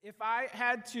if I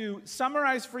had to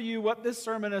summarize for you what this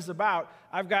sermon is about,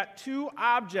 I've got two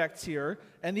objects here,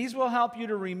 and these will help you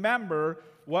to remember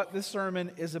what this sermon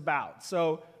is about.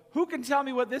 So, who can tell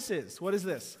me what this is? What is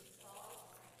this?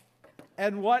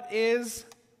 And what is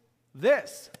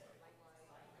this?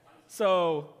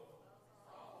 So,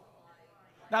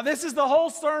 now this is the whole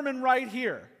sermon right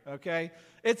here, okay?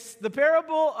 It's the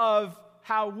parable of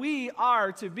how we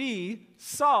are to be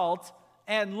salt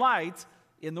and light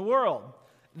in the world.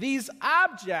 These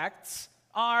objects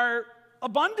are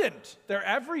abundant. They're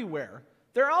everywhere.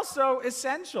 They're also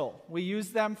essential. We use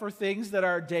them for things that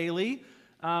are daily.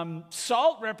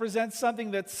 Salt represents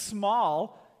something that's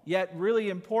small, yet really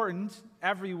important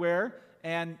everywhere,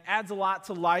 and adds a lot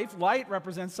to life. Light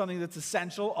represents something that's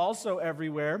essential, also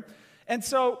everywhere. And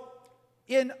so,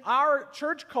 in our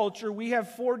church culture, we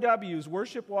have 4 W's: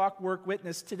 worship, walk, work,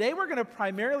 witness. Today, we're going to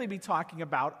primarily be talking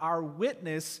about our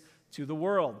witness to the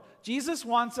world. Jesus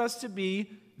wants us to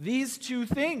be these 2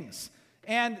 things.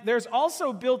 And there's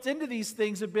also built into these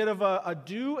things a bit of a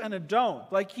do and a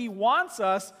don't. Like, he wants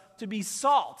us to be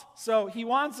salt. So he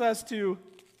wants us to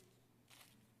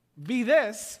be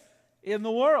this in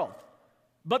the world.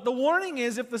 But the warning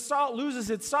is, if the salt loses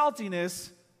its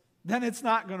saltiness, then it's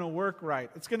not going to work right.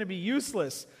 It's going to be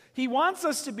useless. He wants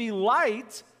us to be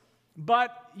light,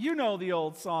 but you know the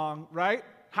old song, right?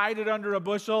 Hide it under a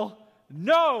bushel.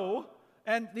 No.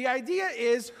 And the idea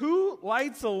is, who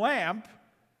lights a lamp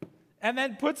and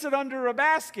then puts it under a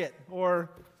basket or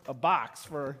a box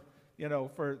for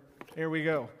here we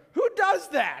go. Who does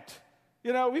that?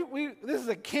 This is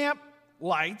a camp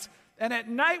light, and at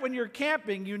night when you're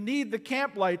camping, you need the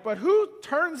camp light, but who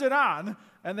turns it on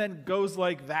and then goes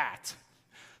like that?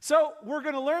 So we're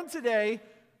going to learn today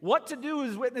what to do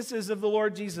as witnesses of the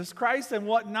Lord Jesus Christ and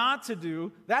what not to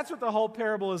do. That's what the whole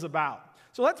parable is about.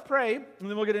 So let's pray, and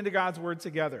then we'll get into God's word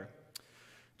together.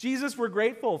 Jesus, we're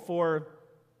grateful for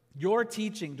your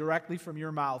teaching directly from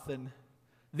your mouth, and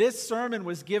this sermon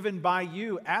was given by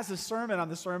you as a sermon on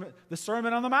the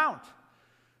Sermon on the Mount.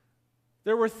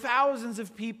 There were thousands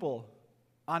of people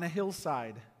on a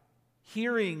hillside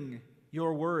hearing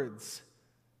your words.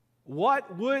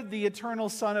 What would the eternal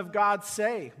Son of God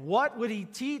say? What would he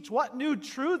teach? What new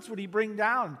truths would he bring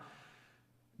down?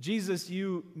 Jesus,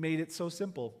 you made it so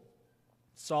simple.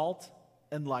 Salt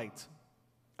and light.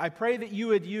 I pray that you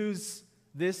would use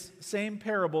this same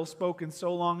parable spoken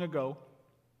so long ago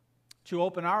to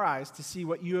open our eyes to see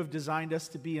what you have designed us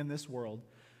to be in this world.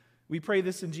 We pray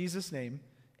this in Jesus' name.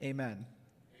 Amen.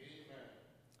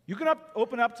 You can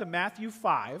open up to Matthew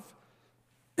 5.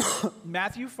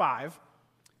 Matthew 5.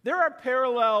 There are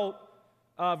parallel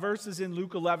verses in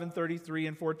Luke 11:33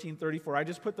 and 14:34. I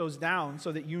just put those down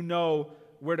so that you know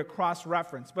where to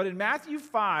cross-reference. But in Matthew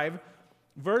 5,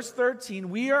 verse 13,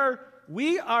 we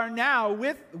are now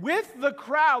with the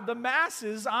crowd, the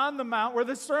masses on the mount, where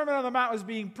the Sermon on the Mount was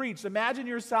being preached. Imagine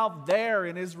yourself there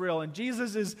in Israel, and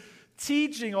Jesus is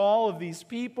teaching all of these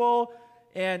people,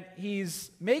 and he's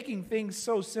making things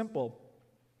so simple.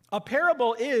 A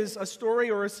parable is a story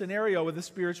or a scenario with a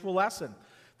spiritual lesson.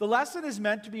 The lesson is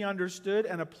meant to be understood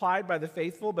and applied by the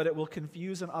faithful, but it will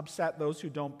confuse and upset those who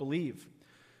don't believe.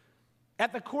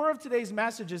 At the core of today's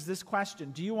message is this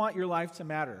question: do you want your life to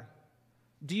matter?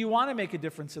 Do you want to make a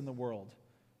difference in the world?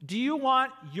 Do you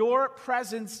want your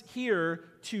presence here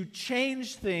to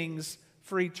change things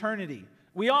for eternity?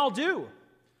 We all do.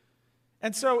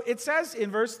 And so it says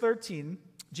in verse 13,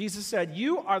 Jesus said,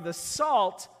 "You are the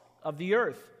salt of the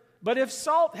earth. But if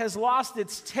salt has lost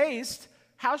its taste,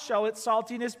 how shall its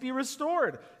saltiness be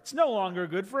restored? It's no longer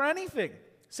good for anything,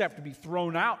 except to be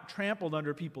thrown out, trampled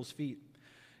under people's feet.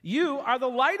 You are the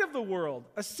light of the world.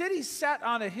 A city set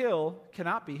on a hill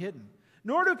cannot be hidden.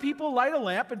 Nor do people light a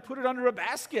lamp and put it under a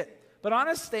basket, but on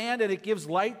a stand, and it gives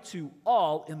light to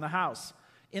all in the house.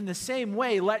 In the same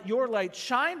way, let your light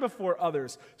shine before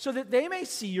others, so that they may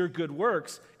see your good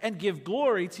works and give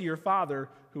glory to your Father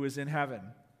who is in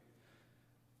heaven."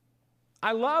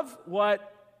 I love what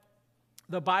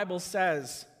the Bible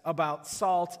says about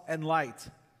salt and light.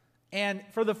 And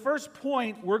for the first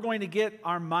point, we're going to get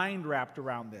our mind wrapped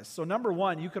around this. So number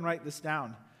 1, you can write this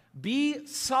down. Be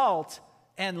salt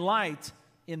and light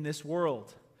in this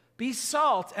world. Be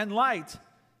salt and light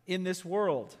in this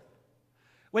world.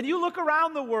 When you look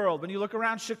around the world, when you look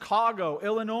around Chicago,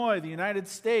 Illinois, the United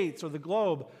States, or the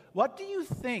globe, what do you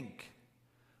think?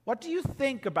 What do you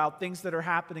think about things that are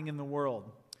happening in the world?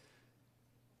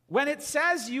 When it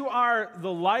says you are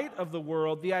the light of the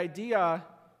world, the idea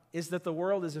is that the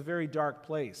world is a very dark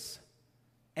place,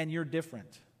 and you're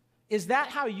different. Is that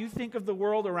how you think of the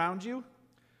world around you?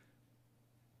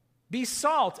 Be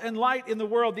salt and light in the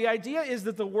world. The idea is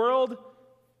that the world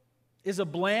is a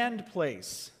bland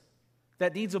place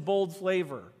that needs a bold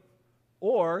flavor.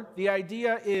 Or the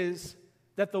idea is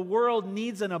that the world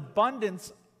needs an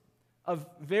abundance of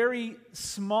very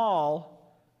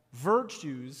small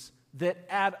virtues that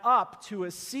add up to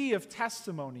a sea of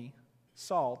testimony,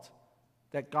 salt,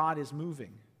 that God is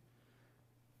moving.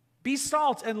 Be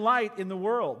salt and light in the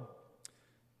world.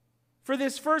 For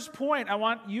this first point, I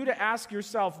want you to ask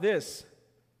yourself this: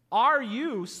 are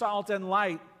you salt and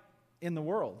light in the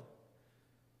world?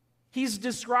 He's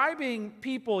describing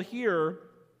people here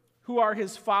who are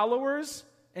his followers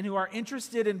and who are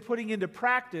interested in putting into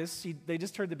practice, they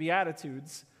just heard the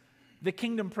Beatitudes, the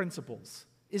kingdom principles.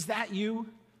 Is that you?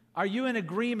 Are you in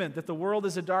agreement that the world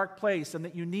is a dark place and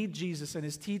that you need Jesus and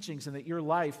his teachings and that your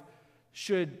life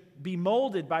should be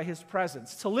molded by his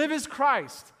presence? To live is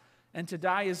Christ and to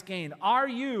die is gain. Are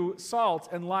you salt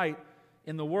and light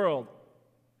in the world?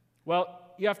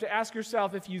 Well, you have to ask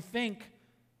yourself if you think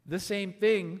the same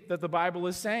thing that the Bible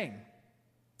is saying.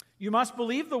 You must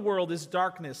believe the world is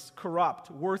darkness, corrupt,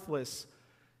 worthless,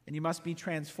 and you must be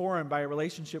transformed by a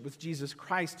relationship with Jesus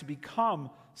Christ to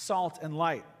become salt and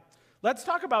light. Let's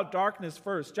talk about darkness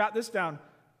first. Jot this down.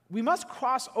 We must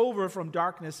cross over from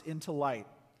darkness into light.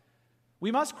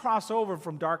 We must cross over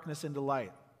from darkness into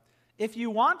light. If you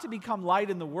want to become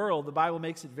light in the world, the Bible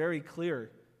makes it very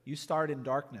clear, you start in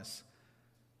darkness.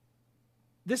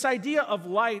 This idea of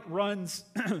light runs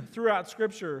throughout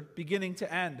Scripture, beginning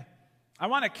to end. I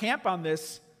want to camp on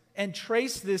this and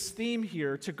trace this theme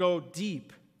here to go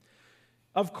deep.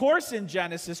 Of course, in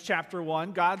Genesis chapter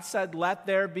 1, God said, "Let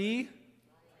there be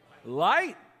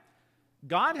light."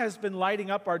 God has been lighting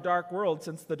up our dark world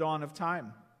since the dawn of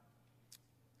time.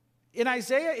 In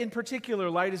Isaiah in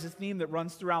particular, light is a theme that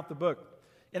runs throughout the book.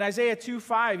 In Isaiah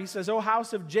 2:5, he says, "O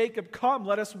house of Jacob, come,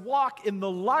 let us walk in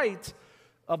the light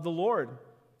of the Lord."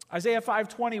 Isaiah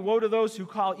 5:20, "Woe to those who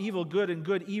call evil good and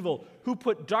good evil, who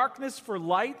put darkness for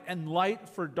light and light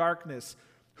for darkness,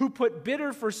 who put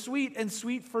bitter for sweet and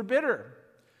sweet for bitter."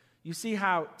 You see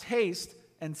how taste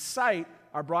and sight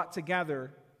are brought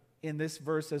together in this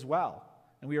verse as well.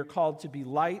 And we are called to be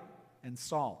light and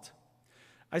salt.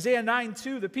 Isaiah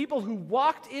 9:2, "The people who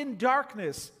walked in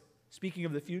darkness," speaking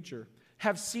of the future,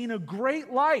 "have seen a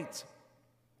great light.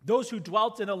 Those who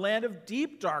dwelt in a land of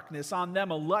deep darkness, on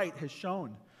them a light has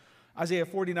shone." Isaiah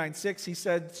 49:6, he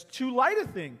said, "It's too light a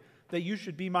thing that you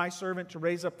should be my servant to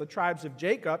raise up the tribes of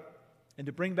Jacob and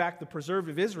to bring back the preserved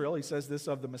of Israel." He says this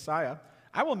of the Messiah.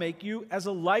 "I will make you as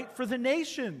a light for the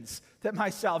nations, that my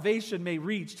salvation may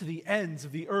reach to the ends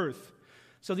of the earth."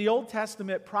 So the Old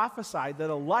Testament prophesied that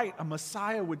a light, a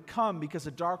Messiah, would come because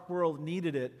a dark world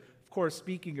needed it, of course,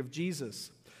 speaking of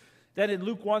Jesus. Then in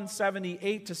Luke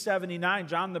 1:78-79,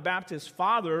 John the Baptist's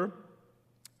father,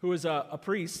 who is a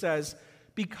priest, says,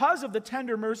 "Because of the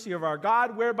tender mercy of our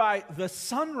God, whereby the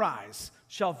sunrise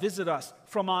shall visit us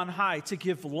from on high, to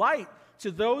give light to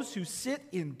those who sit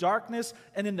in darkness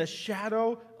and in the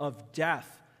shadow of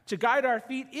death, to guide our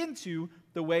feet into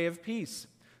the way of peace."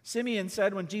 Simeon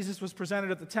said when Jesus was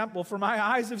presented at the temple, "For my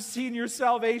eyes have seen your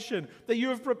salvation, that you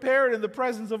have prepared in the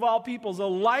presence of all peoples a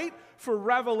light for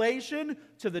revelation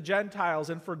to the Gentiles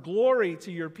and for glory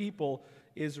to your people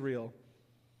Israel."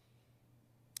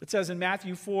 It says in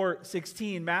Matthew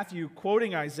 4:16, Matthew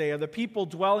quoting Isaiah, "The people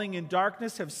dwelling in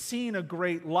darkness have seen a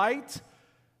great light."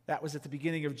 That was at the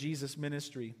beginning of Jesus'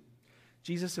 ministry.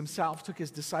 Jesus himself took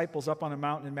his disciples up on a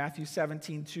mountain in Matthew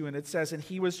 17:2, and it says, "And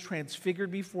he was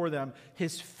transfigured before them.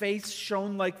 His face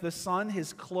shone like the sun.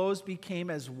 His clothes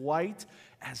became as white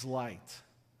as light."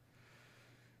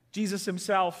 Jesus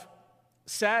himself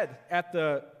said at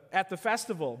the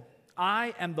festival,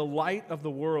 "I am the light of the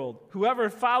world. Whoever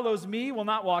follows me will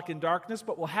not walk in darkness,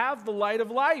 but will have the light of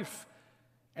life."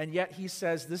 And yet he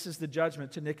says, this is the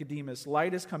judgment to Nicodemus: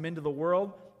 "Light has come into the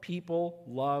world. People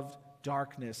loved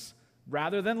darkness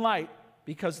rather than light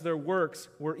because their works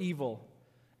were evil."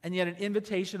 And yet an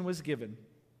invitation was given.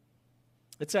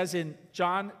 It says in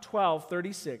John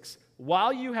 12:36,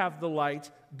 "While you have the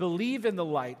light, believe in the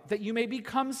light, that you may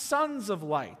become sons of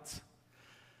light."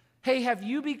 Hey, have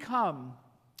you become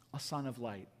a son of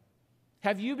light?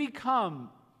 Have you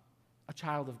become a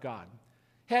child of God?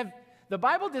 The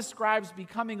Bible describes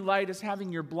becoming light as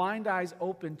having your blind eyes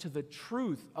open to the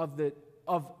truth of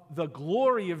the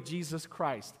glory of Jesus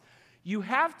Christ. You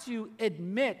have to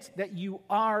admit that you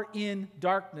are in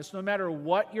darkness, no matter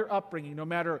what your upbringing, no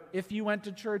matter if you went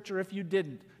to church or if you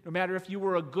didn't, no matter if you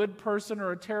were a good person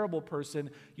or a terrible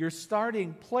person, your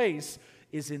starting place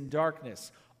is in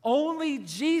darkness. Only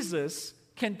Jesus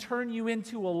can turn you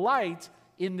into a light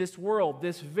in this world,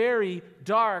 this very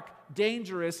dark,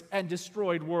 dangerous, and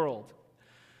destroyed world.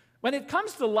 When it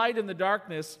comes to light in the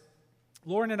darkness,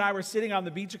 Lauren and I were sitting on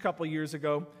the beach a couple years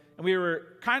ago, and we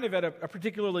were kind of at a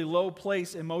particularly low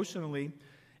place emotionally,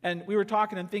 and we were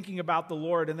talking and thinking about the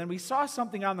Lord, and then we saw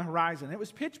something on the horizon. It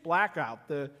was pitch black out.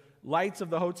 The lights of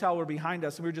the hotel were behind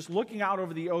us, and we were just looking out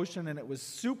over the ocean, and it was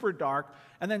super dark,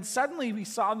 and then suddenly we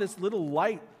saw this little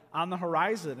light on the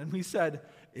horizon, and we said,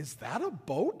 "Is that a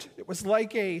boat?" It was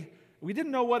like we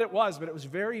didn't know what it was, but it was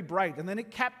very bright, and then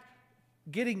it kept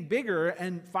getting bigger,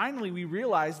 and finally we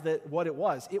realized that what it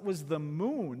was the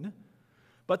moon,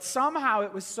 but somehow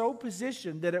it was so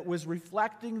positioned that it was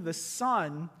reflecting the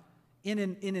sun in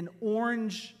an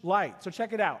orange light. So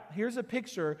check it out. Here's a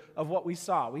picture of what we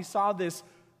saw. We saw this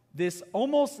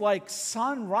almost like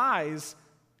sunrise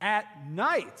at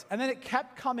night, and then it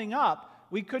kept coming up.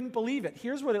 We couldn't believe it.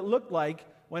 Here's what it looked like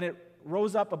when it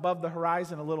rose up above the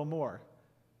horizon a little more.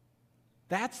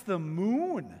 That's the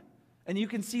moon. And you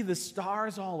can see the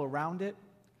stars all around it.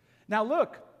 Now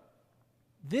look,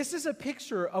 this is a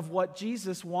picture of what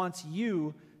Jesus wants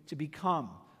you to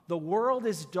become. The world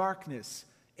is darkness,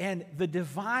 and the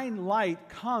divine light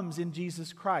comes in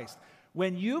Jesus Christ.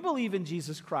 When you believe in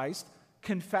Jesus Christ,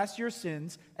 confess your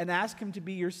sins, and ask Him to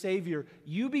be your Savior,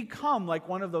 you become like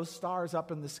one of those stars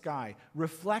up in the sky,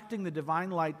 reflecting the divine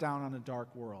light down on a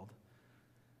dark world.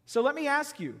 So let me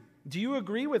ask you, do you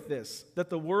agree with this,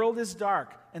 that the world is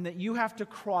dark and that you have to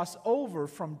cross over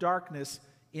from darkness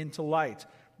into light?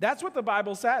 That's what the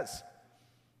Bible says.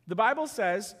 The Bible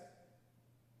says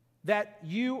that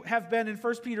you have been, in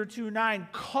 1 Peter 2:9,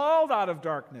 called out of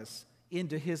darkness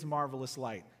into His marvelous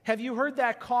light. Have you heard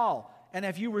that call? And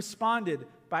have you responded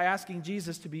by asking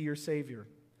Jesus to be your Savior?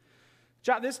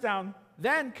 Jot this down.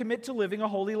 Then commit to living a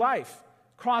holy life.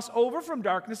 Cross over from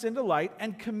darkness into light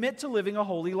and commit to living a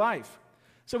holy life.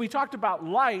 So we talked about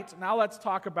light, now let's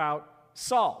talk about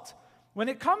salt. When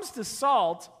it comes to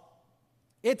salt,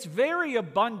 it's very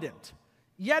abundant,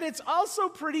 yet it's also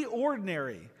pretty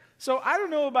ordinary. So I don't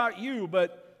know about you,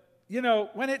 but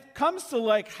when it comes to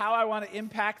like how I want to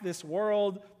impact this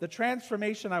world, the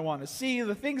transformation I want to see,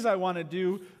 the things I want to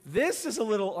do, this is a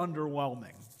little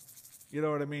underwhelming. You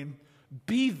know what I mean?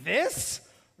 Be this?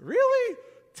 Really?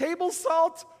 Table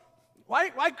salt?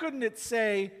 Why couldn't it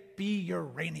say be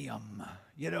uranium?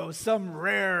 Some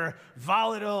rare,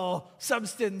 volatile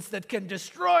substance that can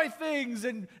destroy things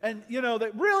and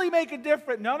that really make a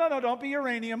difference. No, don't be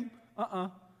uranium.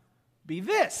 Be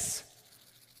this.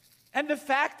 And the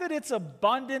fact that it's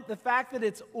abundant, the fact that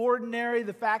it's ordinary,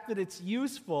 the fact that it's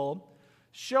useful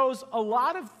shows a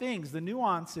lot of things, the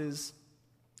nuances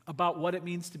about what it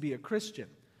means to be a Christian.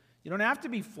 You don't have to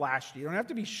be flashy. You don't have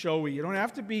to be showy. You don't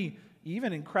have to be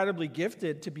even incredibly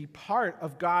gifted to be part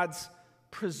of God's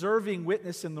preserving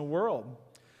witness in the world.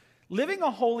 Living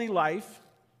a holy life,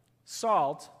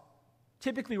 salt,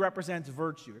 typically represents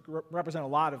virtue. It represents a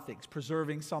lot of things,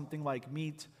 preserving something like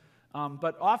meat,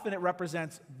 but often it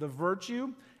represents the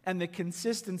virtue and the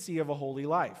consistency of a holy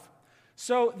life.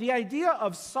 So the idea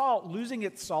of salt losing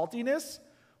its saltiness,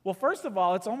 well, first of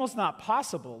all, it's almost not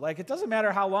possible. Like, it doesn't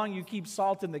matter how long you keep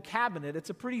salt in the cabinet, it's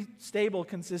a pretty stable,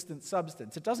 consistent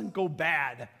substance. It doesn't go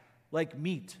bad like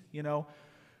meat,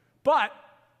 But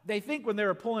they think when they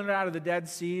were pulling it out of the Dead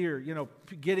Sea or,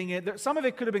 getting it, some of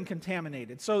it could have been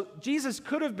contaminated. So Jesus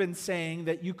could have been saying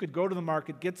that you could go to the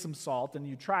market, get some salt, and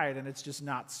you try it, and it's just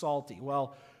not salty.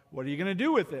 Well, what are you going to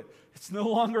do with it? It's no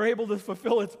longer able to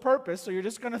fulfill its purpose, so you're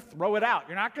just going to throw it out.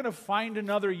 You're not going to find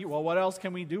another, well, what else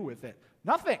can we do with it?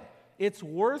 Nothing. It's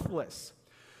worthless.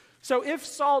 So if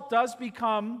salt does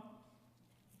become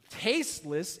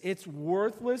tasteless, it's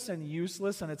worthless and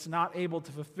useless, and it's not able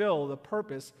to fulfill the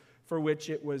purpose for which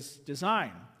it was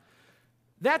designed.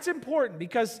 That's important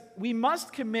because we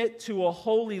must commit to a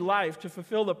holy life to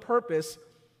fulfill the purpose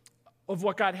of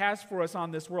what God has for us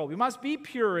on this world. We must be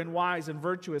pure and wise and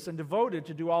virtuous and devoted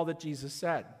to do all that Jesus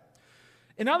said.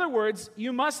 In other words,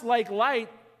 you must, like light,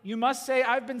 you must say,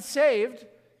 I've been saved,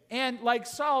 and like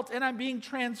salt, and I'm being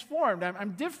transformed.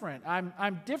 I'm different.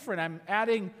 I'm different. I'm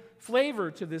adding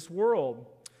flavor to this world.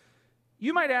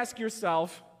 You might ask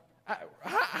yourself,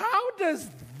 how does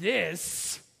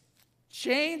this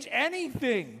change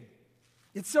anything?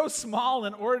 It's so small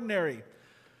and ordinary.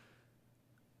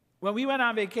 When we went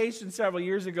on vacation several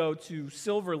years ago to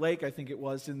Silver Lake, I think it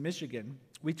was, in Michigan,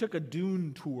 we took a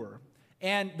dune tour.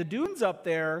 And the dunes up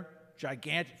there,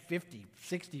 gigantic, 50,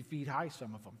 60 feet high,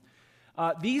 some of them.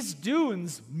 These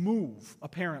dunes move,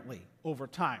 apparently, over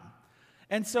time.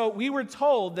 And so we were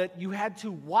told that you had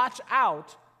to watch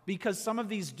out because some of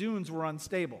these dunes were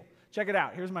unstable. Check it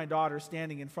out. Here's my daughter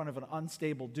standing in front of an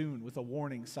unstable dune with a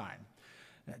warning sign.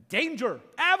 Danger!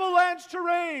 Avalanche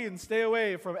terrain! Stay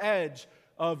away from edge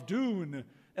of dune.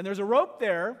 And there's a rope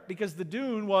there because the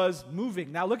dune was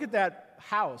moving. Now look at that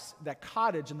house, that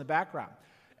cottage in the background.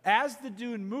 As the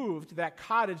dune moved, that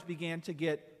cottage began to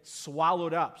get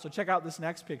swallowed up. So check out this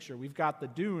next picture. We've got the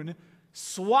dune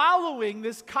swallowing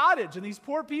this cottage, and these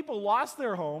poor people lost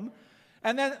their home.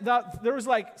 And then there was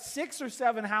like 6 or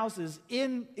 7 houses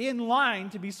in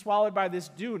line to be swallowed by this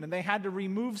dune, and they had to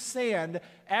remove sand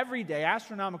every day,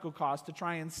 astronomical cost, to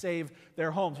try and save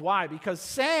their homes. Why? Because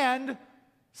sand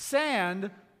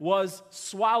was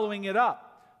swallowing it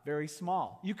up. Very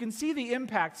small. You can see the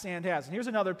impact sand has. And here's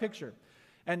another picture.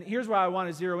 And here's why I want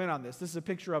to zero in on this. This is a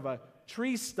picture of a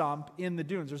tree stump in the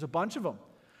dunes. There's a bunch of them.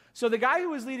 So the guy who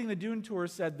was leading the dune tour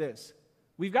said this: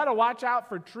 we've got to watch out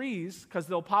for trees because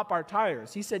they'll pop our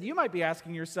tires. He said, you might be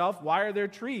asking yourself, why are there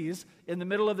trees in the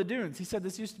middle of the dunes? He said,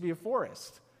 this used to be a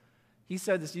forest. He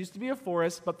said, this used to be a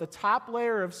forest, but the top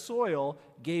layer of soil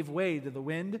gave way to the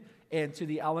wind and to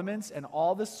the elements, and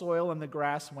all the soil and the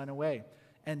grass went away.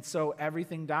 And so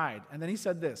everything died. And then he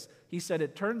said this. He said,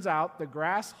 it turns out the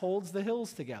grass holds the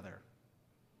hills together.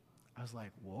 I was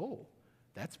like, whoa,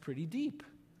 that's pretty deep.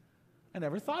 I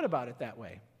never thought about it that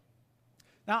way.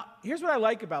 Now, here's what I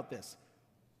like about this.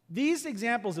 These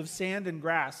examples of sand and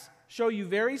grass show you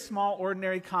very small,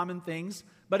 ordinary, common things,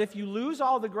 but if you lose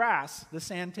all the grass, the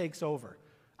sand takes over.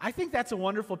 I think that's a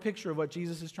wonderful picture of what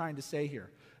Jesus is trying to say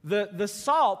here. The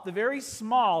salt, the very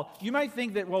small, you might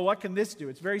think that, well, what can this do?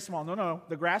 It's very small. No,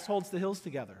 the grass holds the hills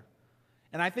together.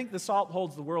 And I think the salt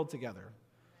holds the world together.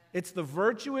 It's the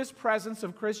virtuous presence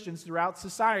of Christians throughout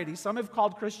society. Some have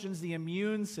called Christians the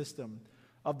immune system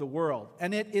of the world.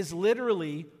 And it is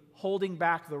literally holding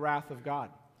back the wrath of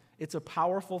God. It's a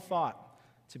powerful thought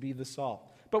to be the salt.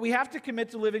 But we have to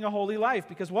commit to living a holy life,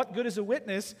 because what good is a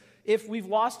witness if we've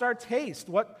lost our taste?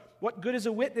 What good is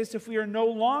a witness if we are no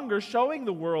longer showing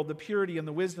the world the purity and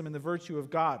the wisdom and the virtue of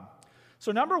God?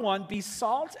 So number 1, be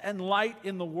salt and light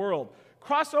in the world.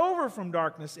 Cross over from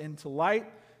darkness into light.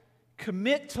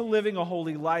 Commit to living a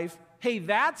holy life. Hey,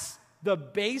 that's the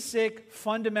basic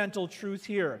fundamental truth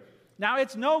here. Now,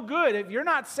 it's no good if you're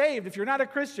not saved, if you're not a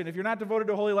Christian, if you're not devoted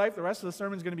to a holy life, the rest of the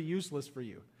sermon is going to be useless for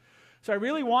you. So I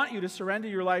really want you to surrender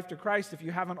your life to Christ if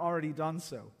you haven't already done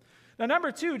so. Now,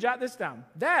 number 2, jot this down.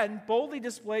 Then boldly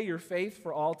display your faith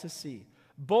for all to see.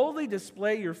 Boldly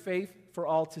display your faith for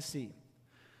all to see.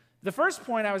 The first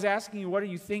point I was asking you, what are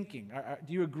you thinking?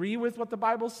 Do you agree with what the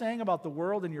Bible's saying about the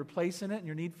world and your place in it and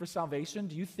your need for salvation?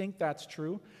 Do you think that's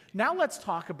true? Now let's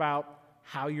talk about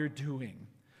how you're doing.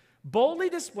 Boldly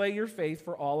display your faith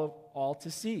for all to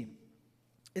see.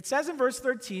 It says in verse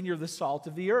 13, you're the salt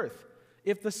of the earth.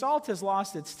 If the salt has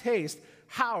lost its taste,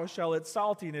 how shall its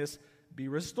saltiness be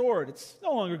restored? It's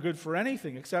no longer good for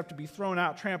anything except to be thrown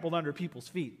out, trampled under people's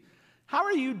feet. How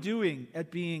are you doing at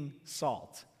being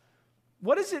salt?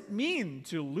 What does it mean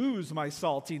to lose my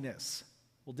saltiness?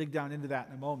 We'll dig down into that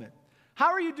in a moment.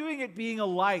 How are you doing at being a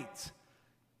light?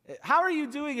 How are you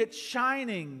doing at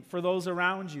shining for those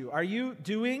around you? Are you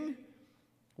doing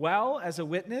well as a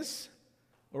witness,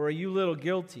 or are you a little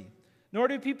guilty? Nor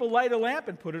do people light a lamp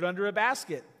and put it under a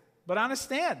basket, but on a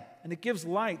stand, and it gives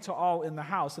light to all in the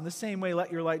house. In the same way,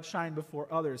 let your light shine before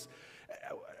others.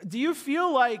 Do you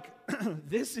feel like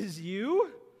this is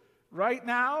you right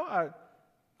now?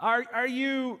 Are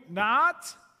you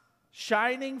not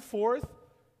shining forth,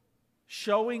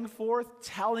 showing forth,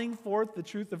 telling forth the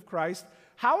truth of Christ?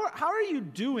 How are you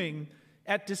doing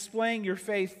at displaying your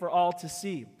faith for all to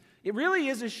see? It really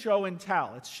is a show and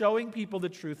tell. It's showing people the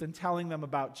truth and telling them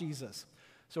about Jesus.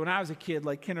 So when I was a kid,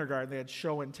 like kindergarten, they had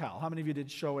show and tell. How many of you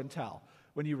did show and tell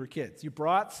when you were kids? You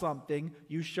brought something,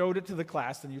 you showed it to the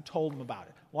class, and you told them about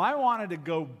it. Well, I wanted to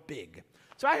go big.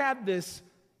 So I had this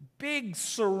big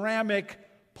ceramic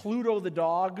Pluto the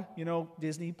dog, you know,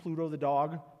 Disney, Pluto the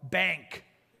dog, bank.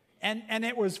 And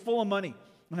it was full of money.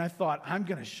 And I thought, I'm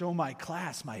going to show my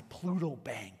class my Pluto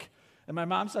bank. And my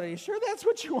mom said, are you sure that's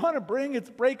what you want to bring? It's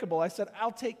breakable. I said,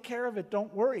 I'll take care of it.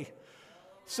 Don't worry.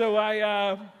 So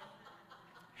I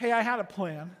had a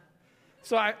plan.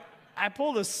 So I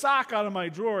pulled a sock out of my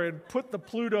drawer and put the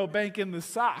Pluto bank in the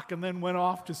sock and then went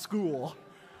off to school.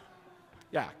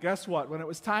 Yeah, guess what? When it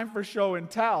was time for show and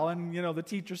tell, and, you know, the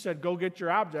teacher said, go get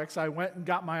your objects, I went and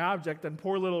got my object, and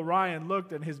poor little Ryan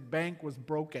looked, and his bank was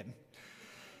broken.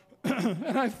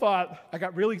 And I thought, I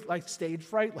got really, stage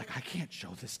fright, I can't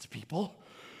show this to people.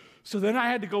 So then I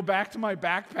had to go back to my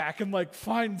backpack and,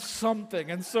 find something.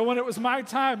 And so when it was my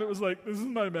time, it was like, this is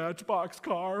my Matchbox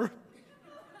car.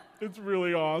 It's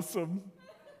really awesome.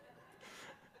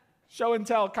 Show and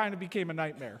tell kind of became a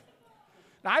nightmare.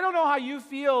 Now, I don't know how you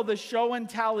feel the show and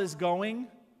tell is going,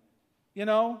 you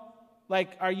know?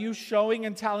 Are you showing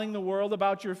and telling the world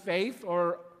about your faith,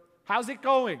 or how's it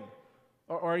going?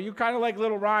 Or are you kind of like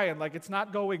little Ryan, like it's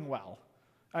not going well?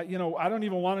 I don't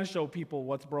even want to show people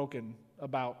what's broken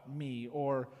about me.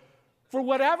 Or for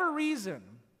whatever reason,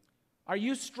 are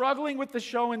you struggling with the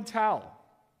show and tell?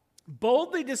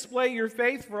 Boldly display your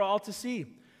faith for all to see.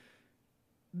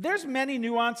 There's many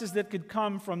nuances that could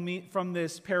come from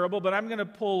this parable, but I'm going to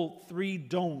pull 3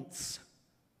 don'ts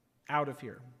out of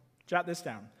here. Jot this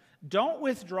down. Don't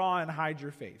withdraw and hide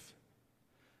your faith.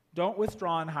 Don't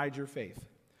withdraw and hide your faith.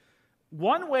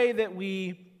 One way that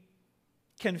we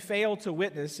can fail to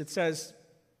witness, it says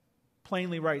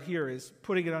plainly right here, is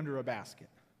putting it under a basket.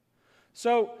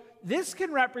 So this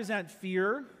can represent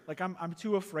fear, like I'm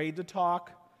too afraid to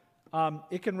talk.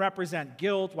 It can represent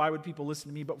guilt. Why would people listen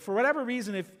to me? But for whatever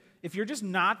reason, if you're just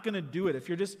not going to do it, if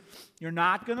you're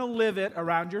not going to live it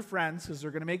around your friends because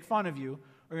they're going to make fun of you,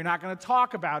 or you're not going to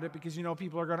talk about it because you know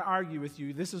people are going to argue with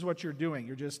you, this is what you're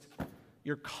doing.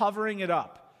 You're covering it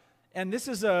up. And this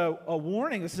is a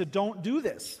warning. This is a don't do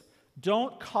this.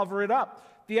 Don't cover it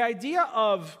up. The idea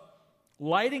of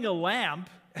lighting a lamp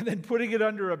and then putting it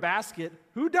under a basket,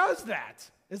 who does that?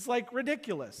 It's like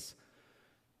ridiculous.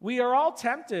 We are all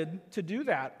tempted to do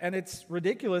that, and it's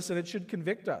ridiculous, and it should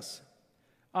convict us.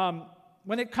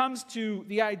 When it comes to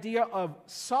the idea of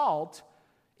salt,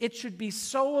 it should be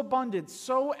so abundant,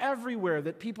 so everywhere,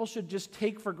 that people should just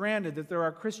take for granted that there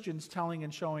are Christians telling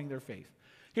and showing their faith.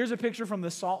 Here's a picture from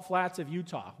the Salt Flats of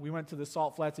Utah. We went to the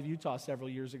Salt Flats of Utah several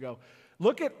years ago.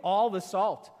 Look at all the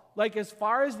salt. Like, as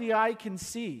far as the eye can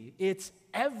see, it's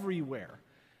everywhere.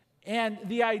 And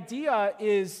the idea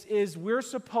is we're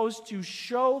supposed to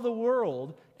show the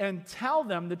world and tell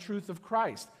them the truth of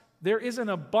Christ. There is an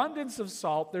abundance of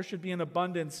salt. There should be an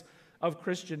abundance of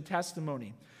Christian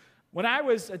testimony. When I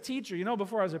was a teacher,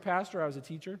 before I was a pastor, I was a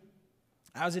teacher.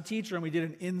 I was a teacher, and we did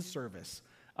an in-service.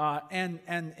 And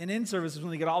an in-service is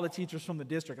when they get all the teachers from the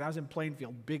district. And I was in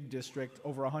Plainfield, big district,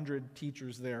 over 100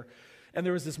 teachers there. And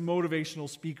there was this motivational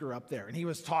speaker up there, and he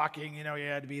was talking, he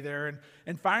had to be there.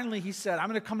 And finally he said, I'm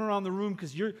going to come around the room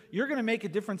because you're going to make a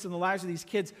difference in the lives of these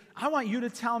kids. I want you to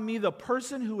tell me the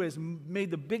person who has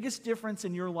made the biggest difference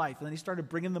in your life. And then he started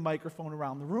bringing the microphone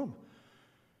around the room.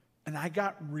 And I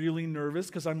got really nervous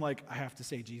because I'm like, I have to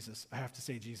say Jesus. I have to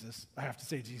say Jesus. I have to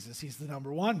say Jesus. He's the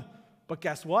number one. But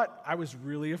guess what? I was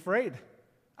really afraid.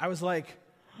 I was like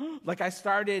I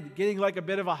started getting like a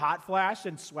bit of a hot flash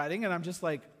and sweating, and I'm just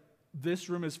like, this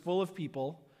room is full of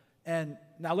people. And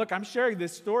now look, I'm sharing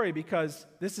this story because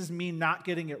this is me not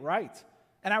getting it right.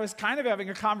 And I was kind of having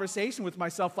a conversation with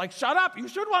myself like, shut up, you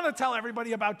should want to tell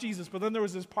everybody about Jesus. But then there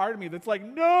was this part of me that's like,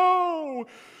 no,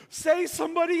 say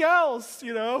somebody else,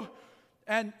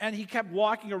 And he kept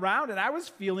walking around, and I was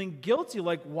feeling guilty.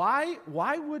 Like, why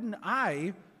wouldn't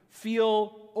I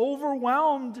feel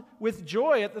overwhelmed with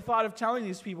joy at the thought of telling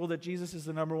these people that Jesus is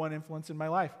the number one influence in my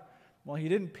life? Well, he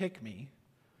didn't pick me.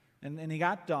 And he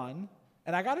got done.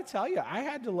 And I got to tell you, I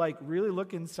had to really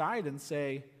look inside and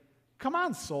say, come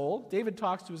on, soul. David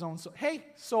talks to his own soul. Hey,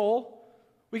 soul,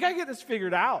 we got to get this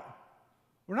figured out.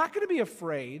 We're not going to be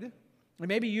afraid. And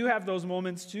maybe you have those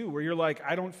moments too where you're like,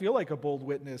 I don't feel like a bold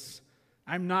witness.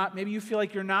 I'm not. Maybe you feel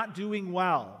like you're not doing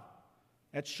well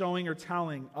at showing or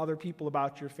telling other people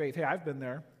about your faith. Hey, I've been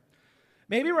there.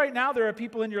 Maybe right now there are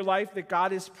people in your life that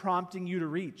God is prompting you to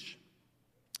reach.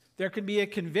 There can be a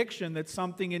conviction that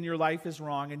something in your life is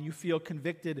wrong, and you feel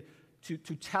convicted to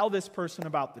tell this person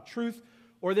about the truth,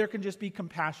 or there can just be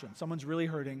compassion. Someone's really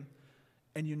hurting,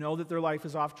 and you know that their life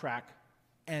is off track.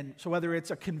 And so whether it's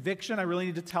a conviction, I really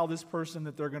need to tell this person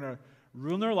that they're going to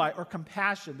ruin their life, or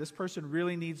compassion, this person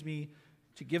really needs me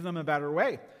to give them a better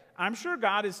way. I'm sure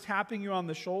God is tapping you on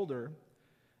the shoulder,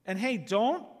 and hey,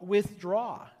 don't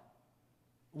withdraw.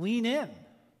 Lean in.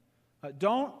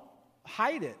 Don't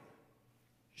hide it.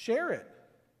 Share it.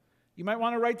 You might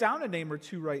want to write down a name or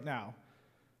two right now.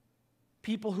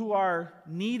 People who are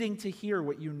needing to hear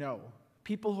what you know.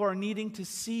 People who are needing to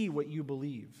see what you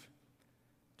believe.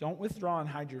 Don't withdraw and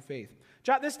hide your faith.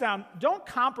 Jot this down. Don't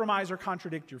compromise or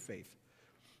contradict your faith.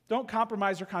 Don't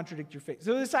compromise or contradict your faith.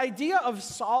 So this idea of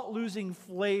salt losing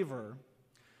flavor,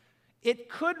 it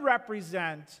could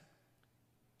represent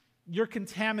you're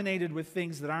contaminated with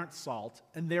things that aren't salt,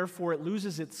 and therefore it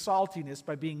loses its saltiness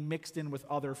by being mixed in with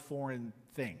other foreign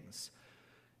things.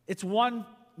 It's one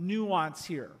nuance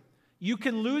here. You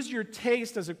can lose your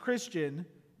taste as a Christian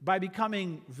by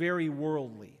becoming very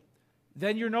worldly.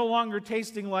 Then you're no longer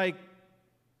tasting like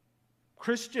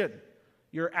Christian.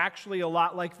 You're actually a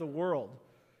lot like the world.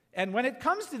 And when it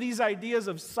comes to these ideas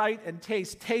of sight and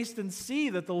taste and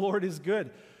see that the Lord is good,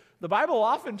 the Bible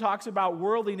often talks about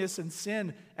worldliness and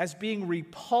sin as being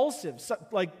repulsive,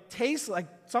 like taste, like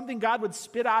something God would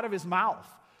spit out of his mouth.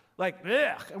 like,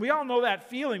 ugh. And we all know that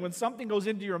feeling when something goes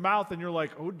into your mouth and you're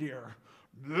like, oh dear,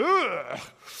 ugh.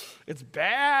 It's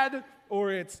bad,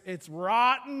 or it's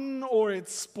rotten, or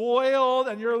it's spoiled,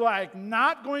 and you're like,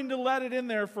 not going to let it in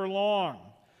there for long.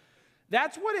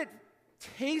 That's what it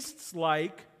tastes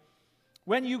like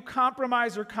when you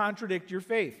compromise or contradict your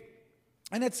faith.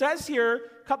 And it says here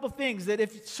a couple things, that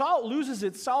if salt loses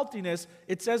its saltiness,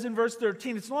 it says in verse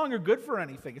 13, it's no longer good for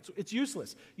anything. It's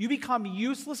useless. You become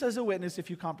useless as a witness if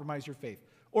you compromise your faith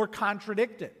or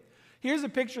contradict it. Here's a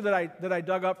picture that I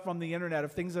dug up from the internet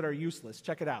of things that are useless.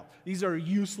 Check it out. These are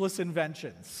useless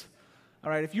inventions.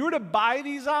 All right, if you were to buy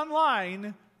these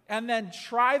online and then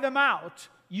try them out,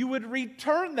 you would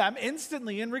return them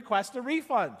instantly and request a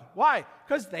refund. Why?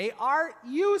 Because they are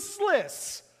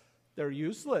useless. They're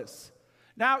useless.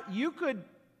 Now,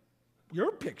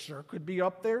 your picture could be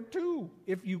up there too.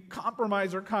 If you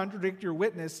compromise or contradict your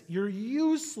witness, you're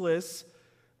useless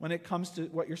when it comes to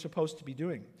what you're supposed to be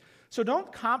doing. So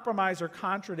don't compromise or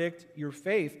contradict your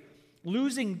faith.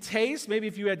 Losing taste, maybe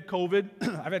if you had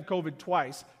COVID, I've had COVID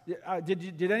twice.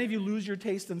 Did any of you lose your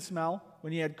taste and smell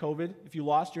when you had COVID? If you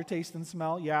lost your taste and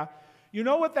smell, yeah. You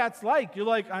know what that's like. You're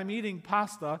like, I'm eating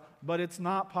pasta, but it's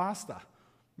not pasta.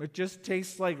 It just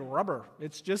tastes like rubber.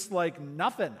 It's just like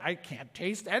nothing. I can't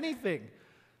taste anything.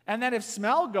 And then if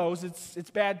smell goes,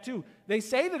 it's bad too. They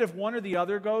say that if one or the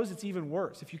other goes, it's even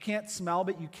worse. If you can't smell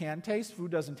but you can taste,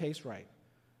 food doesn't taste right.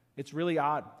 It's really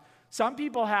odd. Some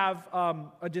people have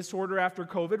a disorder after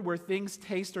COVID where things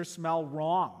taste or smell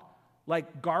wrong,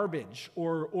 like garbage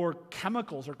or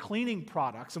chemicals or cleaning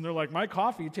products. And they're like, my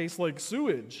coffee tastes like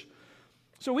sewage.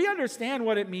 So we understand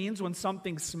what it means when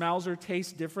something smells or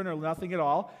tastes different or nothing at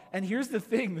all. And here's the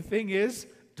thing. The thing is,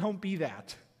 don't be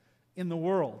that in the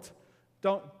world.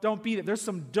 Don't be that. There's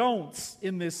some don'ts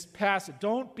in this passage.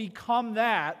 Don't become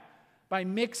that by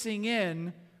mixing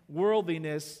in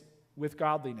worldliness with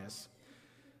godliness.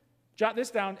 Jot this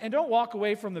down, and don't walk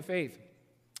away from the faith.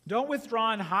 Don't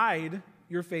withdraw and hide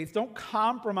your faith. Don't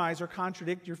compromise or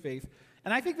contradict your faith.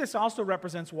 And I think this also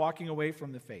represents walking away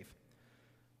from the faith.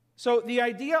 So the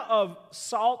idea of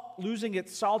salt losing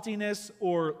its saltiness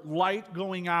or light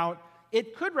going out,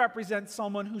 it could represent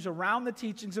someone who's around the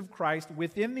teachings of Christ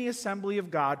within the assembly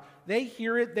of God. They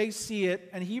hear it, they see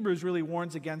it, and Hebrews really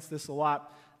warns against this a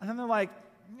lot. And then they're like,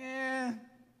 nah,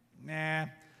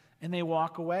 and they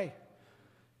walk away.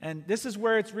 And this is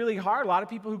where it's really hard. A lot of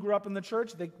people who grew up in the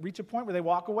church, they reach a point where they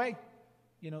walk away.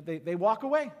 They walk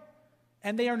away.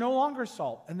 And they are no longer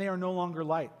salt, and they are no longer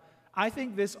light. I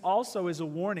think this also is a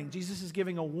warning. Jesus is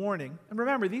giving a warning. And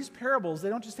remember, these parables, they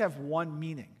don't just have one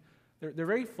meaning. They're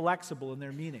very flexible in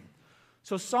their meaning.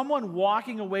 So someone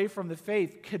walking away from the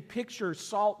faith could picture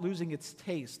salt losing its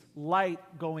taste, light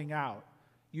going out.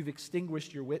 You've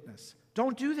extinguished your witness.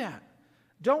 Don't do that.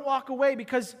 Don't walk away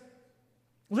because,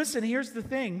 listen, here's the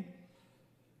thing.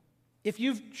 If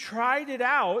you've tried it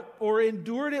out or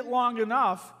endured it long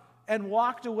enough and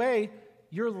walked away,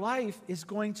 your life is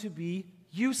going to be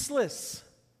useless.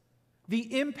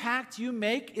 The impact you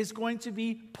make is going to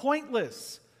be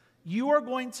pointless. You are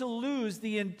going to lose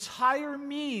the entire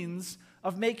means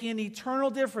of making an eternal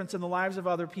difference in the lives of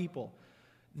other people.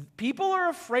 People are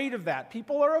afraid of that.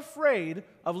 People are afraid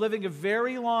of living a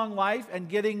very long life and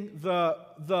getting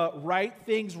the right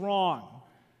things wrong.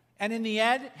 And in the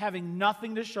end, having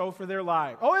nothing to show for their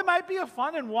life. Oh, it might be a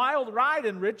fun and wild ride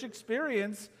and rich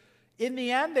experience. In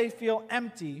the end, they feel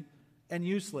empty and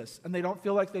useless, and they don't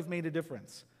feel like they've made a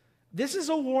difference. This is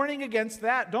a warning against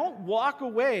that. Don't walk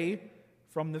away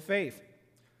from the faith.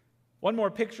 One more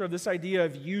picture of this idea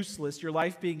of useless, your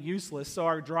life being useless. So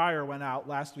our dryer went out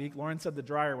last week. Lauren said the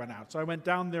dryer went out. So I went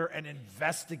down there and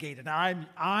investigated.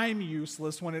 I'm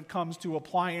useless when it comes to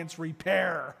appliance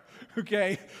repair,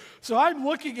 okay? So I'm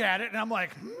looking at it and I'm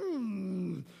like,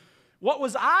 What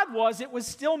was odd was it was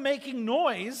still making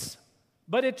noise,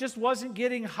 but it just wasn't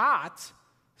getting hot.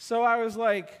 So I was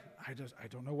like, I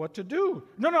don't know what to do.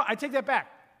 No, I take that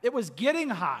back. It was getting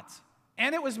hot,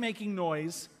 and it was making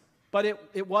noise, but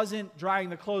it wasn't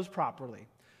drying the clothes properly.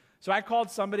 So I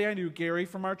called somebody I knew, Gary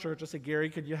from our church. I said,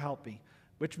 Gary, could you help me?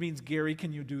 Which means, Gary,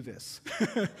 can you do this?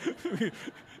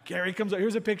 Gary comes over.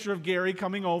 Here's a picture of Gary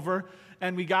coming over,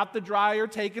 and we got the dryer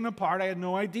taken apart. I had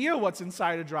no idea what's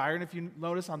inside a dryer, and if you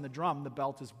notice on the drum, the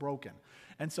belt is broken.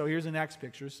 And so here's the next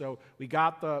picture. So we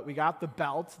got the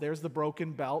belt. There's the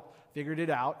broken belt. Figured it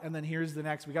out. And then here's the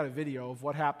next. We got a video of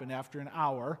what happened after an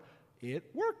hour. It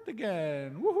worked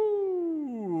again.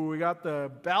 Woohoo! We got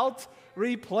the belt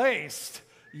replaced.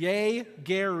 Yay,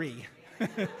 Gary.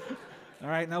 All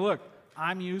right, now look.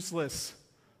 I'm useless.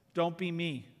 Don't be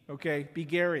me, okay? Be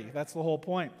Gary. That's the whole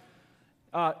point.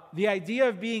 The idea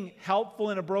of being helpful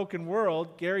in a broken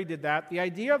world, Gary did that. The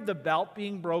idea of the belt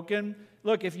being broken.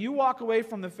 Look, if you walk away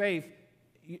from the faith,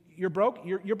 you're broke.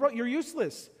 You're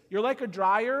useless. You're like a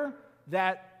dryer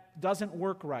that doesn't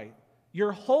work right.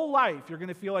 Your whole life, you're going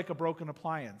to feel like a broken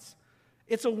appliance.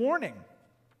 It's a warning.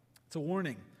 It's a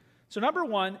warning. So number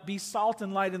one, be salt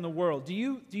and light in the world. Do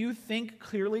you think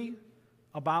clearly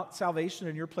about salvation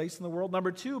and your place in the world?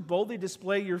 Number two, boldly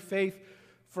display your faith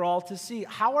for all to see.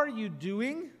 How are you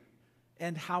doing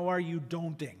and how are you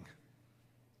don'ting?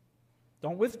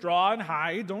 Don't withdraw and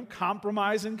hide. Don't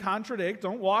compromise and contradict.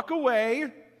 Don't walk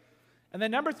away. And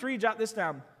then number three, jot this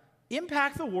down.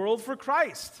 Impact the world for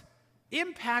Christ.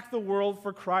 Impact the world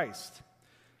for Christ.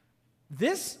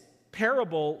 This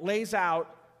parable lays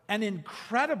out an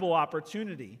incredible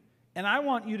opportunity, and I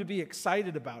want you to be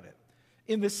excited about it.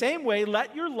 In the same way,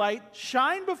 let your light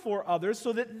shine before others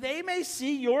so that they may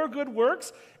see your good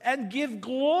works and give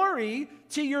glory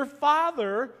to your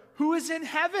Father who is in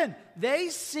heaven. They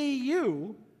see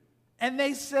you and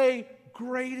they say,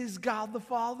 "Great is God the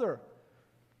Father."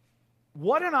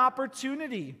 What an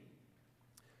opportunity.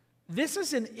 This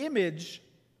is an image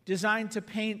designed to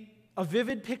paint a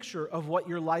vivid picture of what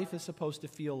your life is supposed to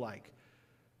feel like.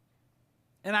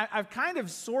 And I've kind of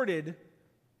sorted,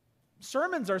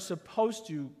 sermons are supposed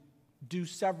to do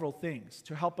several things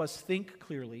to help us think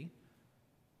clearly,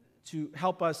 to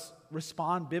help us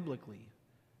respond biblically.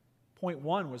 Point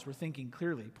one was we're thinking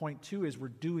clearly. Point two is we're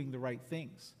doing the right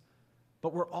things.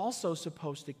 But we're also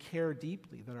supposed to care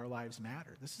deeply that our lives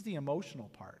matter. This is the emotional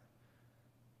part.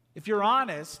 If you're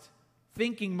honest,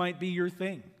 thinking might be your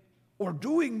thing, or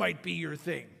doing might be your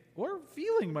thing, or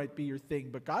feeling might be your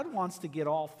thing, but God wants to get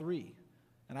all three.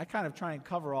 And I kind of try and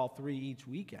cover all three each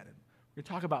week at it. We're going to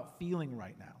talk about feeling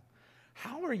right now.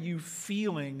 How are you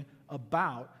feeling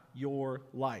about your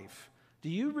life? Do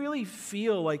you really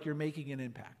feel like you're making an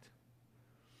impact?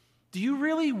 Do you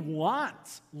really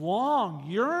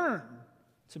yearn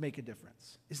to make a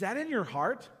difference? Is that in your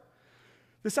heart?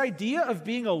 This idea of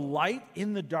being a light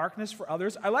in the darkness for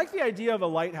others. I like the idea of a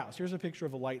lighthouse. Here's a picture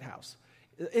of a lighthouse.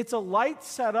 It's a light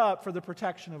set up for the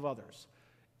protection of others.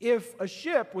 If a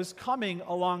ship was coming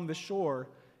along the shore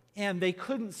and they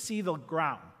couldn't see the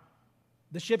ground,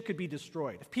 the ship could be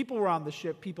destroyed. If people were on the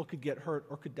ship, people could get hurt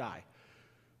or could die.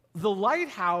 The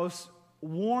lighthouse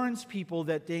warns people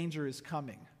that danger is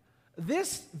coming.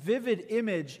 This vivid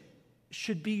image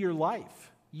should be your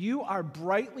life. You are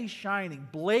brightly shining,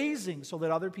 blazing so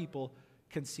that other people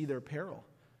can see their peril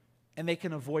and they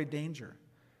can avoid danger.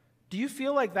 Do you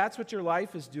feel like that's what your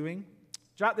life is doing?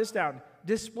 Jot this down.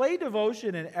 Display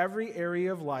devotion in every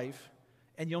area of life,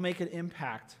 and you'll make an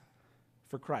impact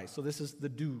for Christ. So this is the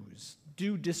do's.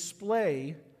 Do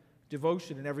display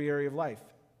devotion in every area of life.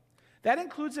 That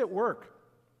includes at work.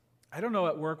 I don't know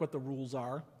at work what the rules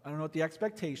are. I don't know what the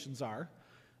expectations are.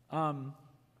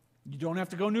 You don't have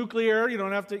to go nuclear. You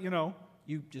don't have to,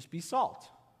 you just be salt.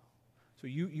 So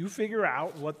you figure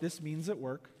out what this means at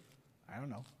work. I don't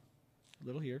know. A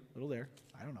little here, a little there.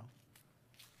 I don't know.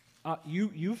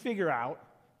 You figure out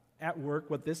at work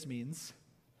what this means.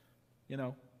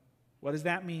 What does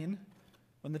that mean?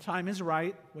 When the time is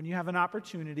right, when you have an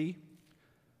opportunity.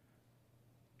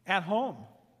 At home,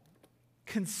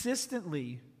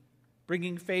 consistently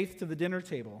bringing faith to the dinner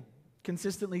table,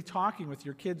 consistently talking with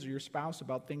your kids or your spouse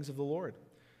about things of the Lord.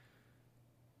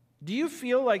 Do you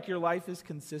feel like your life is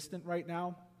consistent right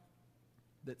now?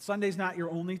 That Sunday's not your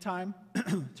only time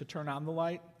to turn on the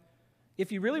light?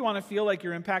 If you really want to feel like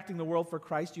you're impacting the world for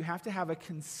Christ, you have to have a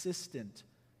consistent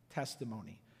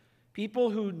testimony. People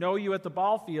who know you at the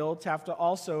ball fields have to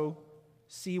also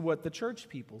see what the church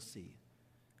people see.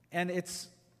 And it's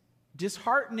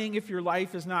disheartening if your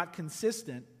life is not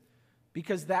consistent,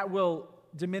 because that will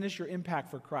diminish your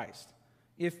impact for Christ.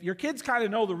 If your kids kind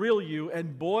of know the real you,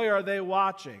 and boy, are they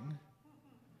watching.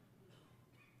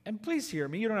 And please hear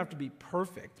me, you don't have to be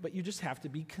perfect, but you just have to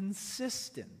be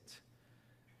consistent.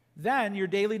 Then your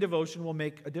daily devotion will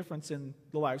make a difference in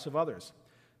the lives of others.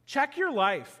 Check your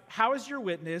life. How is your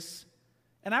witness?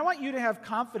 And I want you to have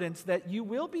confidence that you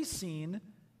will be seen.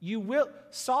 You will.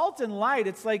 Salt and light,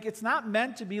 it's not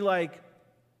meant to be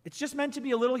it's just meant to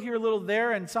be a little here, a little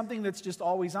there, and something that's just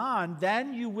always on.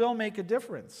 Then you will make a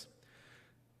difference.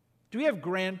 Do we have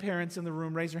grandparents in the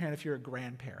room? Raise your hand if you're a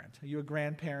grandparent. Are you a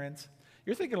grandparent?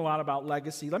 You're thinking a lot about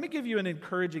legacy. Let me give you an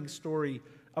encouraging story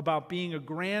about being a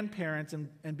grandparent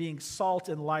and being salt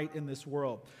and light in this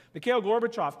world. Mikhail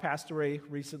Gorbachev passed away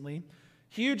recently.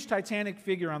 Huge titanic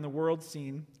figure on the world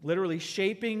scene, literally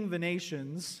shaping the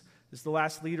nations. Is the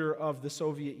last leader of the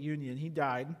Soviet Union. He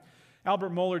died.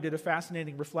 Albert Mohler did a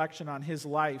fascinating reflection on his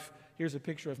life. Here's a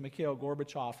picture of Mikhail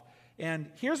Gorbachev. And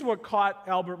here's what caught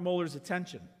Albert Mohler's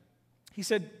attention. He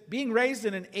said, being raised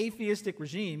in an atheistic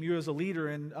regime, you as a leader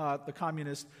in the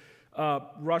communist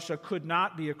Russia could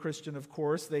not be a Christian, of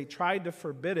course. They tried to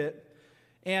forbid it.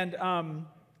 And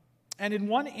in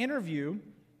one interview,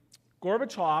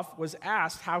 Gorbachev was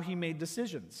asked how he made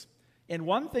decisions. And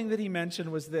one thing that he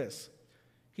mentioned was this.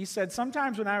 He said,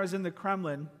 sometimes when I was in the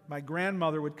Kremlin, my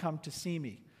grandmother would come to see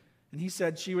me. And he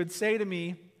said, she would say to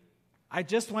me, I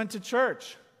just went to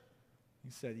church.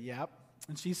 He said, yep.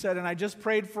 And she said, and I just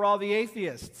prayed for all the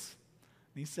atheists.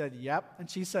 And he said, yep. And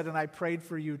she said, and I prayed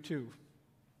for you too.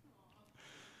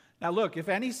 Now look, if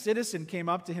any citizen came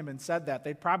up to him and said that,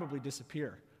 they'd probably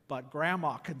disappear. But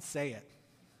Grandma can say it.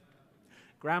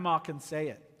 Grandma can say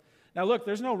it. Now look,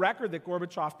 there's no record that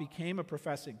Gorbachev became a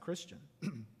professing Christian.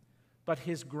 But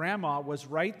his grandma was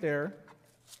right there,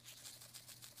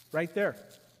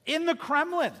 in the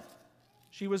Kremlin.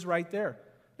 She was right there.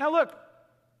 Now look,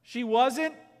 she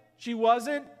wasn't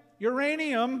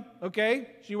uranium, okay?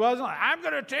 She wasn't like, I'm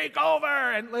going to take over.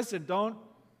 And listen, don't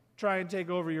try and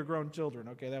take over your grown children,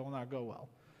 okay? That will not go well.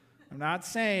 What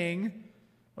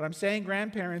I'm saying,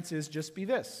 grandparents, is just be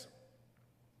this.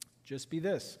 Just be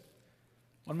this.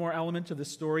 One more element to the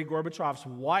story, Gorbachev's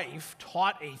wife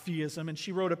taught atheism, and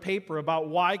she wrote a paper about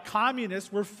why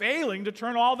communists were failing to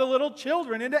turn all the little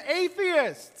children into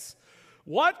atheists.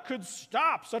 What could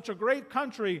stop such a great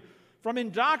country from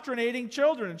indoctrinating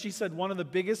children? And she said one of the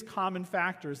biggest common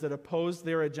factors that opposed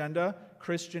their agenda,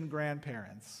 Christian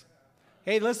grandparents.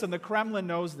 Hey, listen, the Kremlin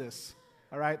knows this,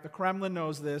 all right? The Kremlin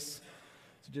knows this.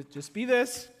 So just be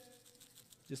this.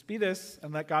 Just be this,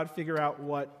 and let God figure out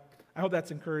what. I hope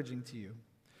that's encouraging to you.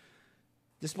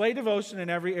 Display devotion in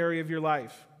every area of your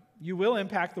life. You will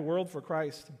impact the world for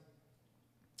Christ.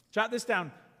 Jot this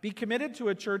down. Be committed to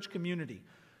a church community.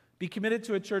 Be committed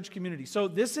to a church community. So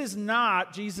this is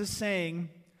not Jesus saying,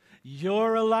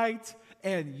 you're a light,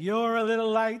 and you're a little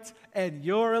light, and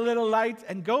you're a little light,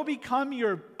 and go become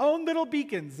your own little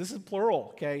beacons. This is plural,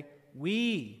 okay?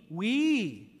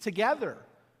 We together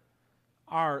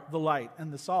are the light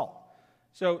and the salt.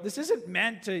 So this isn't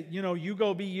meant to, you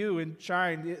go be you and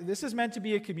shine. This is meant to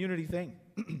be a community thing.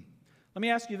 Let me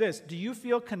ask you this. Do you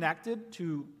feel connected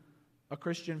to a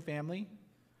Christian family?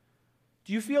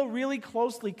 Do you feel really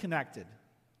closely connected?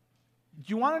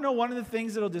 Do you want to know one of the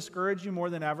things that will discourage you more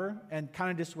than ever and kind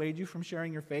of dissuade you from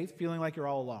sharing your faith? Feeling like you're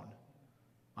all alone.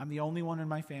 I'm the only one in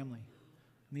my family.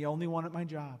 I'm the only one at my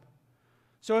job.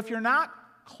 So if you're not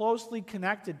closely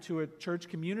connected to a church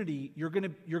community, you're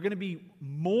going to be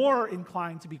more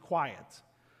inclined to be quiet.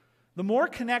 The more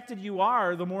connected you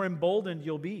are, the more emboldened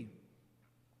you'll be.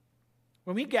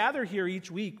 When we gather here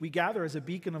each week, we gather as a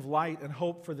beacon of light and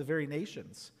hope for the very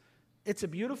nations. It's a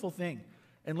beautiful thing.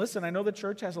 And listen, I know the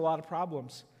church has a lot of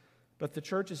problems, but the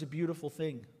church is a beautiful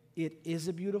thing. It is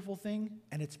a beautiful thing,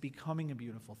 and it's becoming a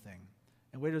beautiful thing.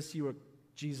 And wait to see what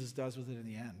Jesus does with it in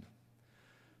the end.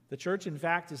 The church, in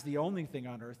fact, is the only thing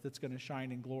on earth that's going to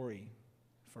shine in glory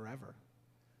forever.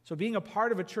 So being a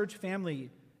part of a church family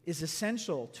is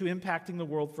essential to impacting the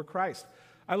world for Christ.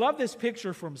 I love this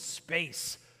picture from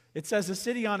space. It says, a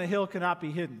city on a hill cannot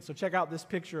be hidden. So check out this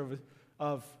picture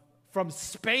of from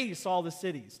space, all the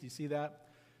cities. Do you see that?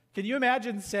 Can you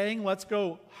imagine saying, let's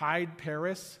go hide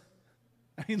Paris?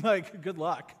 I mean, good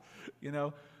luck.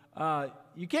 You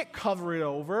can't cover it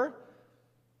over.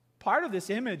 Part of this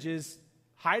image is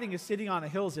hiding a city on a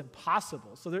hill is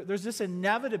impossible. So there's this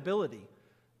inevitability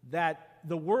that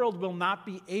the world will not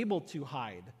be able to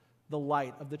hide the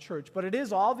light of the church. But it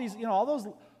is all these,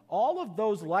 all of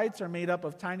those lights are made up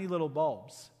of tiny little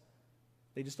bulbs.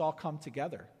 They just all come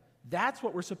together. That's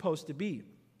what we're supposed to be.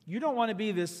 You don't want to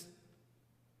be this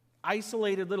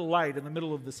isolated little light in the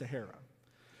middle of the Sahara.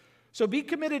 So be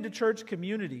committed to church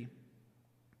community,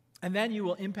 and then you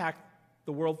will impact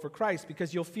the world for Christ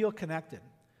because you'll feel connected.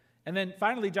 And then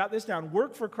finally, jot this down,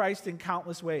 work for Christ in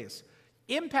countless ways.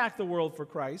 Impact the world for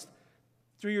Christ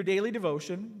through your daily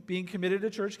devotion, being committed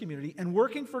to church community, and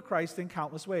working for Christ in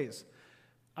countless ways.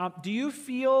 Do you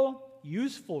feel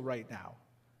useful right now?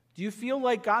 Do you feel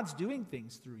like God's doing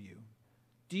things through you?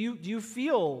 Do you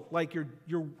feel like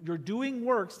you're doing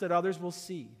works that others will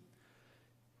see?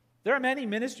 There are many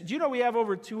ministries. Do you know we have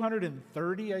over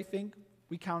 230, I think,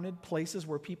 we counted, places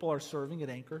where people are serving at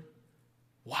Anchor?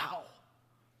 Wow.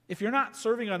 If you're not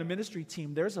serving on a ministry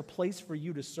team, there's a place for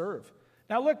you to serve.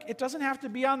 Now look, it doesn't have to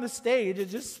be on the stage.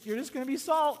 You're just going to be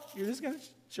salt. You're just going to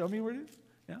show me where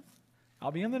to,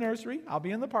 I'll be in the nursery. I'll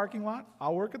be in the parking lot.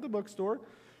 I'll work at the bookstore.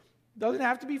 Doesn't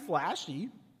have to be flashy.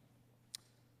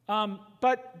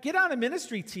 But get on a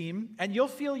ministry team and you'll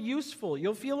feel useful.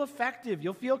 You'll feel effective.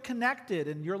 You'll feel connected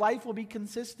and your life will be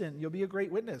consistent. You'll be a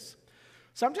great witness.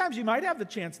 Sometimes you might have the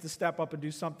chance to step up and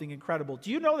do something incredible.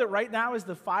 Do you know that right now is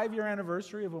the 5-year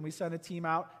anniversary of when we sent a team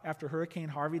out after Hurricane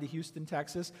Harvey to Houston,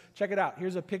 Texas? Check it out.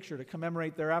 Here's a picture to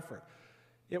commemorate their effort.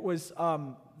 It was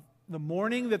the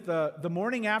morning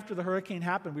after the hurricane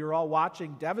happened. We were all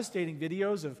watching devastating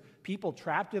videos of people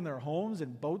trapped in their homes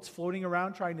and boats floating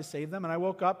around trying to save them. And I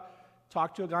woke up,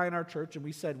 talked to a guy in our church, and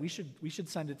we said, we should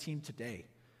send a team today.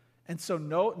 And so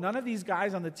none of these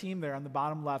guys on the team there on the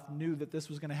bottom left knew that this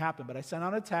was going to happen. But I sent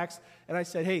out a text, and I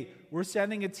said, hey, we're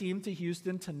sending a team to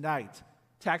Houston tonight.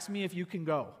 Text me if you can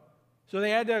go. So they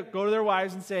had to go to their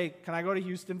wives and say, can I go to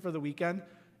Houston for the weekend?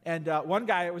 And one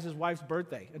guy, it was his wife's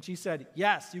birthday. And she said,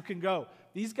 yes, you can go.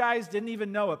 These guys didn't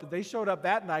even know it, but they showed up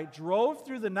that night, drove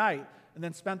through the night, and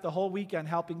then spent the whole weekend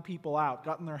helping people out,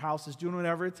 got in their houses, doing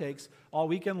whatever it takes all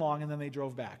weekend long, and then they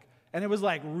drove back. And it was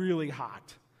like really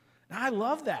hot. I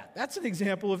love that. That's an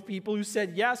example of people who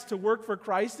said yes to work for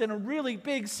Christ in a really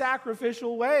big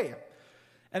sacrificial way.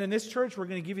 And in this church, we're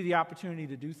going to give you the opportunity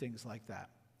to do things like that.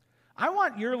 I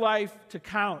want your life to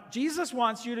count. Jesus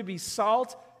wants you to be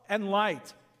salt and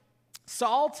light.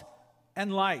 Salt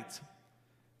and light.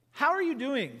 How are you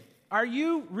doing? Are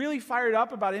you really fired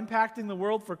up about impacting the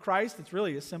world for Christ? It's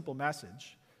really a simple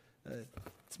message.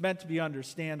 It's meant to be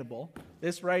understandable.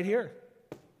 This right here.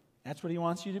 That's what he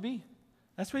wants you to be.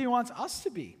 That's what he wants us to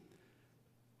be.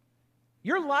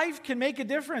 Your life can make a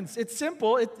difference. It's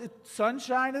simple. It's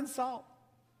sunshine and salt.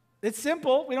 It's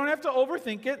simple. We don't have to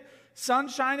overthink it.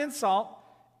 Sunshine and salt.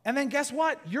 And then guess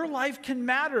what? Your life can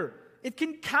matter. It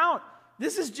can count.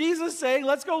 This is Jesus saying,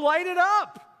 let's go light it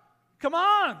up. Come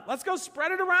on. Let's go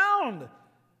spread it around.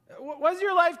 What is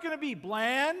your life going to be?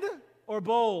 Bland or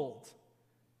bold?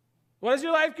 What is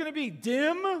your life going to be?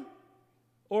 Dim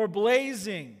or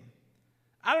blazing?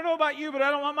 I don't know about you, but I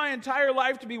don't want my entire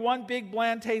life to be one big,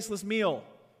 bland, tasteless meal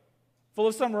full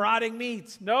of some rotting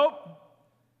meat. Nope.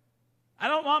 I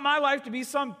don't want my life to be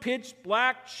some pitch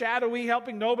black, shadowy,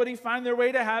 helping nobody find their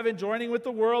way to heaven, joining with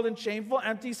the world in shameful,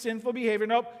 empty, sinful behavior.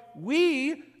 Nope.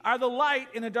 We are the light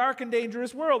in a dark and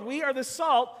dangerous world. We are the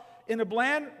salt in a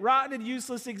bland, rotten, and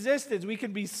useless existence. We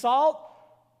can be salt.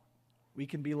 We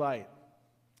can be light.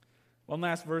 One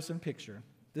last verse and picture.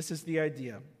 This is the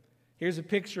idea. Here's a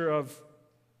picture of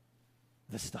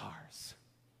the stars.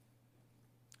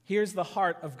 Here's the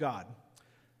heart of God.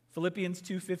 Philippians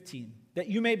 2:15. That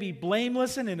you may be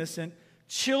blameless and innocent,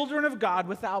 children of God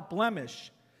without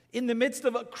blemish, in the midst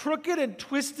of a crooked and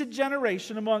twisted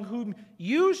generation among whom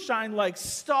you shine like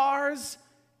stars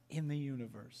in the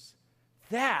universe.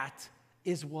 That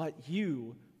is what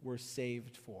you were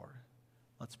saved for.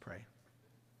 Let's pray.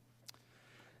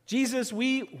 Jesus,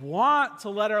 we want to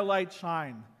let our light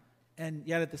shine. And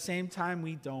yet at the same time,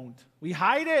 we don't. We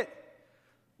hide it.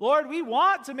 Lord, we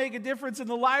want to make a difference in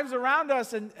the lives around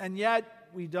us, and yet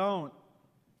we don't.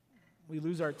 We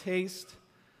lose our taste.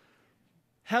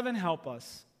 Heaven, help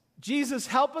us. Jesus,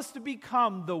 help us to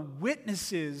become the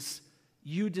witnesses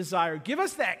you desire. Give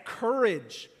us that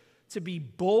courage to be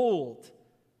bold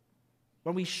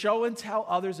when we show and tell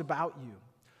others about you.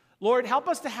 Lord, help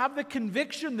us to have the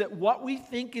conviction that what we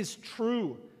think is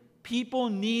true, people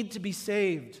need to be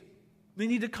saved. They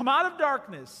need to come out of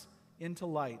darkness into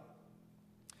light.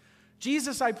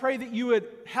 Jesus, I pray that you would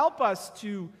help us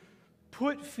to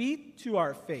put feet to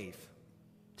our faith,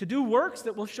 to do works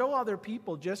that will show other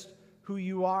people just who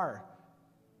you are.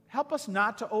 Help us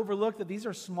not to overlook that these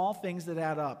are small things that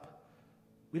add up.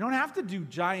 We don't have to do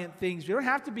giant things. We don't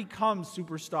have to become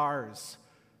superstars.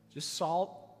 Just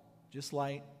salt, just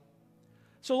light.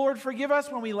 So, Lord, forgive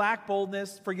us when we lack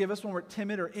boldness. Forgive us when we're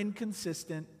timid or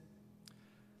inconsistent.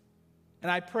 And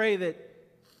I pray that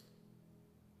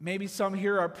maybe some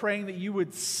here are praying that you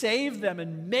would save them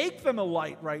and make them a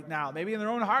light right now. Maybe in their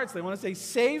own hearts they want to say,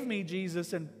 save me,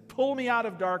 Jesus, and pull me out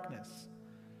of darkness.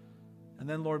 And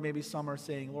then, Lord, maybe some are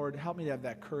saying, Lord, help me to have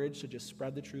that courage to just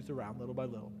spread the truth around little by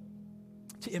little,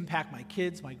 to impact my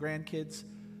kids, my grandkids,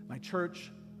 my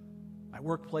church, my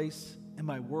workplace, and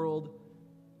my world.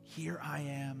 Here I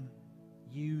am.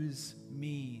 Use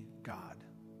me, God.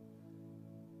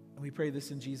 And we pray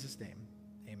this in Jesus' name.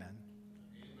 Amen.